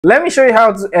Let me show you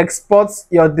how to export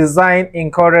your design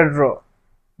in CorelDraw.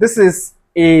 This is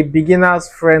a beginners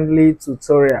friendly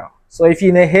tutorial. So if you're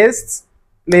in a haste,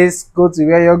 please go to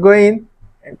where you're going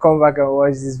and come back and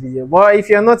watch this video. But if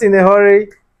you're not in a hurry,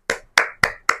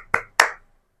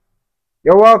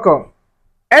 you're welcome.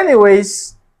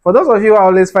 Anyways, for those of you who are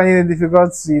always finding it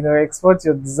difficult to export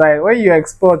your design, when you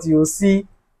export, you will see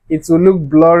it will look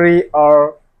blurry,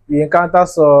 or you encounter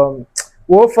some,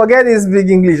 well, forget this big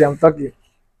English I'm talking.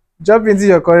 Jump into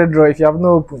your CorelDraw if you have not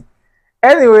opened.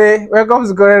 Anyway, welcome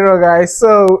to CorelDraw, guys.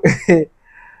 So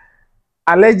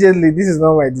allegedly this is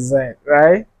not my design,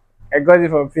 right? I got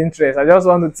it from Pinterest. I just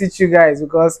want to teach you guys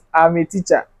because I'm a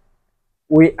teacher.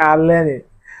 We are learning.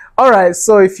 All right,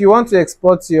 so if you want to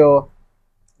export your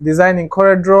design in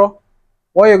CorelDraw,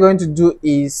 what you're going to do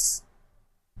is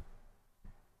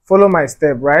follow my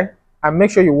step, right? And make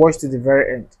sure you watch to the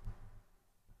very end.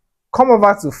 Come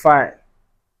over to File.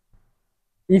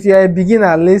 If you're a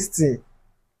beginner listening,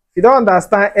 if you don't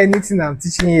understand anything I'm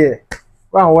teaching here,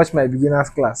 go and watch my beginners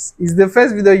class. It's the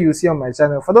first video you see on my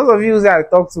channel. For those of you who say I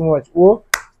talk too much, oh,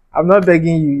 I'm not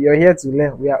begging you. You're here to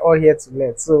learn. We are all here to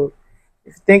learn. So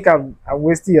if you think I'm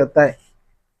wasting your time,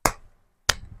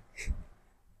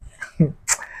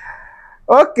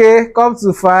 okay, come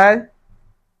to File.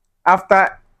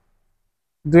 After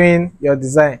doing your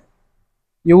design,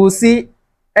 you will see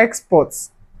Export.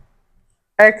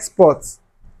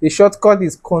 The shortcut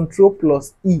is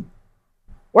Ctrl+E.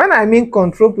 When I mean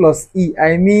Ctrl+E,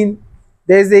 I mean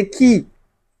there's a key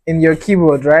in your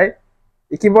keyboard, right?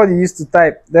 The keyboard you used to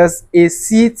type. There's a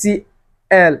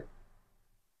CTR,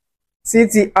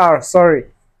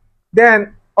 sorry.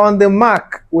 Then on the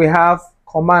Mac, we have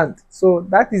Command. So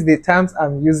that is the terms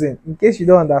I'm using. In case you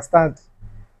don't understand,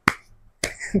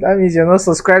 that means you're not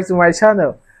subscribed to my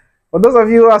channel. For those of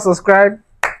you who are subscribed,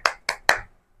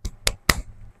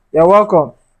 you're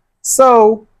welcome.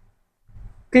 So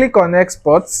click on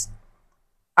Export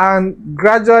and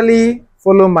gradually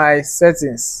follow my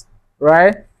settings,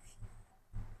 right?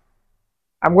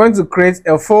 I'm going to create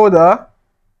a folder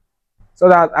so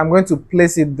that I'm going to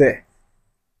place it there.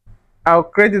 I'll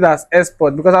create it as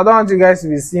export because I don't want you guys to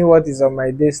be seeing what is on my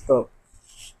desktop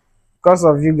because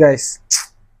of you guys.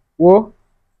 Whoa.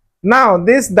 Now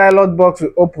this dialog box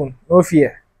will open. No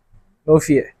fear. No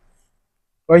fear.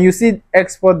 When you see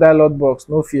export dialog box,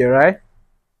 no fear, right?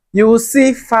 You will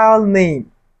see file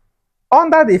name.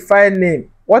 Under the file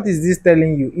name, what is this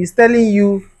telling you? It's telling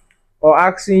you or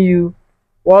asking you,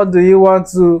 what do you want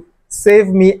to save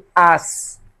me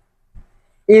as?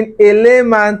 In a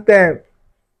layman term,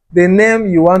 the name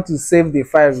you want to save the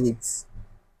file with.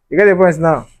 You get the point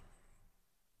now?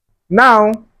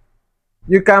 Now,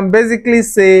 you can basically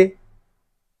say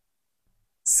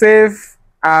save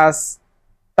as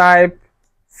type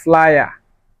flyer.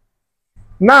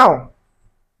 Now,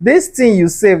 this thing you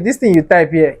save, this thing you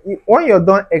type here, when you're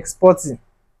done exporting,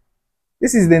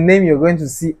 this is the name you're going to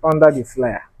see under the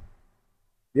flyer.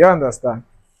 You understand?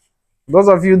 Those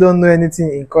of you who don't know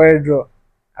anything in CorelDraw,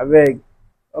 I beg,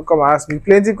 don't come and ask me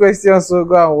plenty questions, so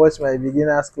go and watch my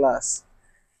beginners class.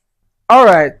 All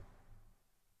right.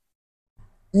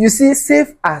 You see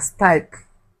save as type.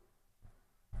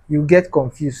 You get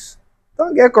confused.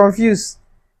 Don't get confused.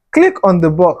 Click on the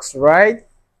box, right?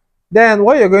 Then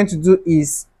what you're going to do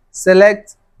is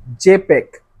select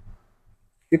JPEG.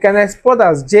 You can export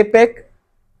as JPEG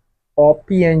or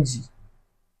PNG.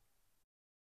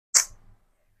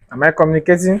 Am I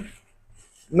communicating?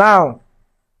 Now,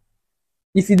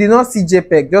 if you did not see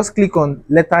JPEG, just click on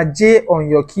letter J on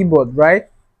your keyboard, right?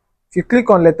 If you click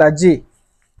on letter J,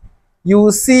 you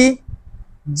will see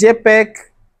JPEG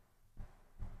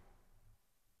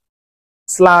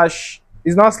slash,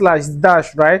 it's not slash, it's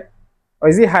dash, right? Or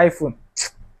is it hyphen?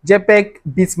 JPEG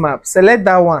bitmap. Select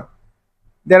that one.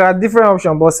 There are different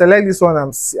options, but select this one.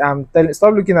 I'm telling,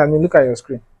 stop looking at me, look at your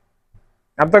screen.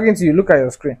 I'm talking to you, look at your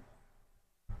screen.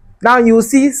 Now you will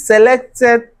see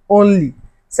selected only.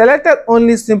 Selected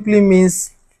only simply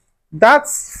means that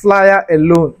flyer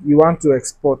alone you want to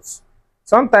export.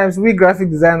 Sometimes we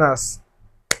graphic designers,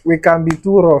 we can be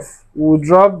too rough. We'll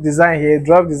drop design here,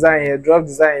 drop design here, drop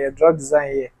design here, drop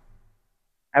design here.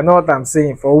 I know what I'm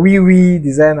saying for we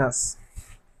designers.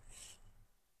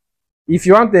 If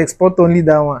you want to export only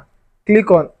that one,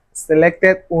 click on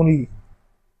selected only.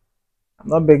 I'm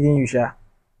not begging you, Sha.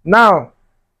 Now,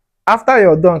 after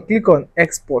you're done, click on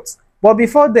export. But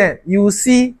before then, you will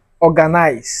see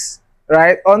organize,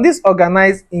 right? On this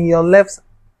organize in your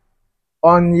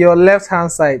on your left hand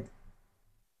side,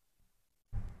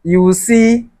 you will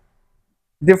see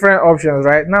different options,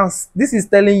 right? Now, this is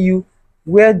telling you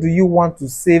where do you want to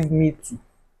save me to.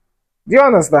 Do you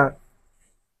understand?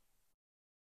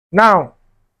 Now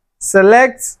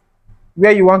select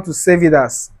where you want to save it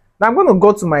as. Now I'm going to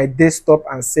go to my desktop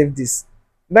and save this.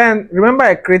 Then remember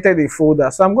I created a folder,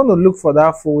 so I'm going to look for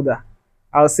that folder.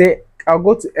 I'll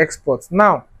go to export.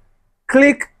 Now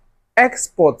click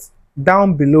export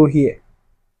down below here.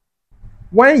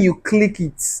 When you click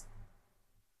it,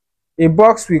 a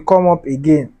box will come up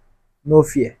again. No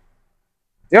fear.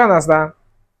 Do you understand?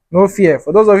 No fear.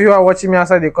 For those of you who are watching me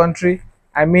outside the country,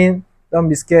 I mean, don't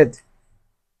be scared.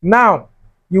 Now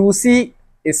you will see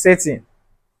a setting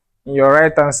in your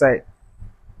right hand side.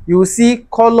 You will see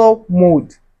color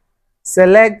mode.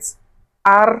 Select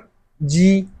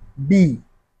RGB.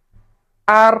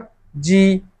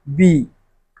 RGB.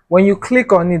 When you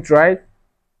click on it, right,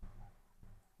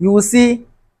 you will see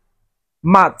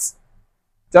matte.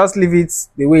 Just leave it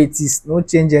the way it is. No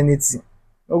change anything.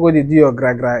 No go to do your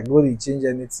gra go to change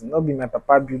anything. Not be my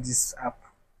papa build this app.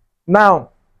 Now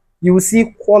you will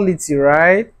see quality,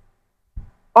 right?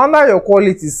 Under your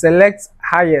quality, select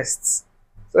highest,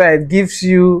 so that it gives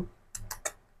you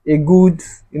a good,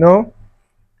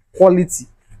 quality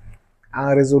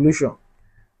and resolution.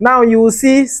 Now you will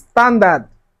see standard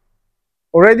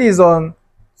already is on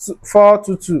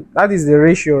 4:2. That is the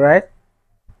ratio, right?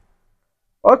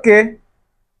 Okay.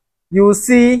 You will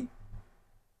see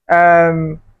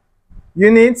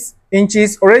units,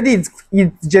 inches. Already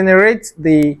it generates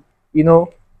the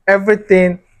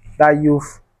everything that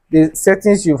the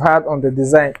settings you've had on the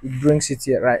design. It brings it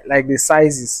here, right? Like the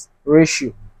sizes,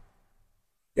 ratio.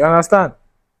 You understand?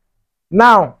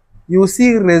 Now you will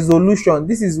see resolution.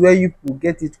 This is where you will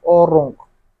get it all wrong.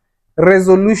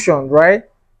 Resolution, right?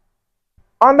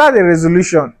 Under the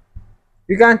resolution,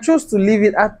 you can choose to leave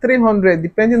it at 300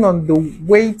 depending on the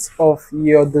weight of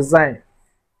your design,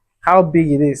 how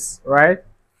big it is, right?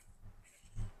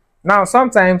 Now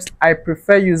sometimes I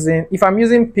prefer if I'm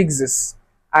using pixels,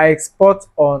 I export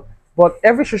on, but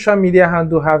every social media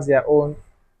handle has their own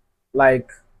like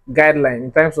guideline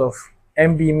in terms of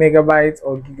MB, megabyte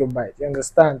or gigabyte. You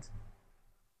understand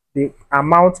the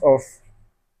amount of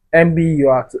MB you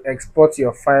are to export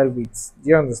your file with. Do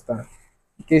you understand?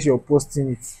 In case you're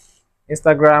posting it,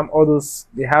 Instagram, all those,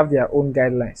 they have their own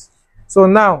guidelines. So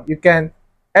now you can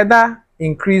either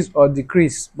increase or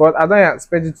decrease, but I don't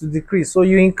expect it to decrease, so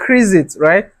you increase it,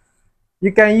 right?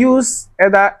 You can use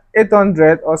either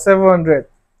 800 or 700.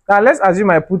 Now let's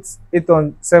assume I put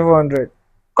 700.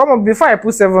 Come on, before I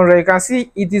put 700, you can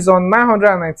see it is on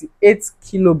 998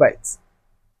 kilobytes,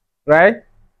 right?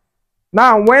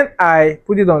 Now when I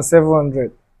put it on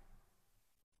 700,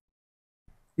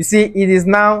 you see it is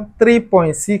now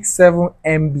 3.67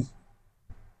 MB.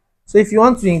 So if you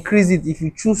want to increase it, if you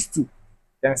choose to, you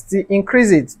can still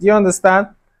increase it. Do you understand?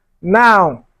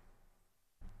 Now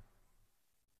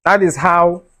that is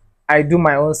how I do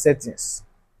my own settings.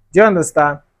 Do you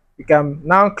understand? You can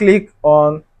now click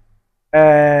on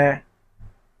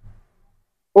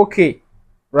OK,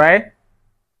 right?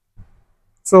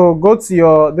 So go to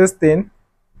your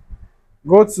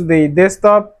go to the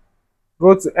desktop,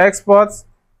 go to export.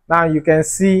 Now you can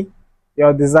see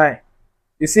your design.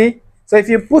 You see? So if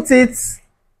you put it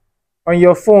on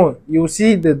your phone, you will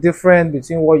see the difference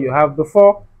between what you have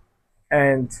before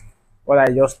and what I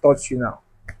just taught you now.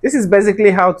 This is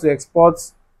basically how to export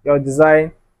your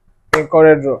design in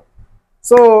CorelDraw.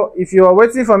 So if you are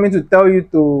waiting for me to tell you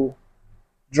to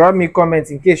drop me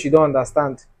comments in case you don't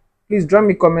understand, please drop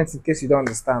me comments in case you don't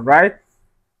understand, right?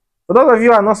 For those of you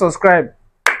who are not subscribed,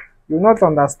 you will not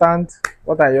understand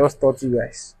what I just taught you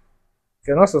guys. If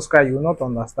you're not subscribed, you will not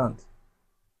understand.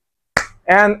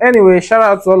 And anyway, shout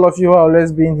out to all of you who are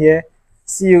always being here.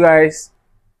 See you guys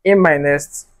in my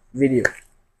next video.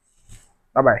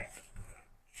 Bye bye.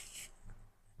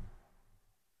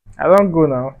 I don't go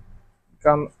now.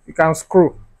 You can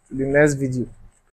scroll to the next video.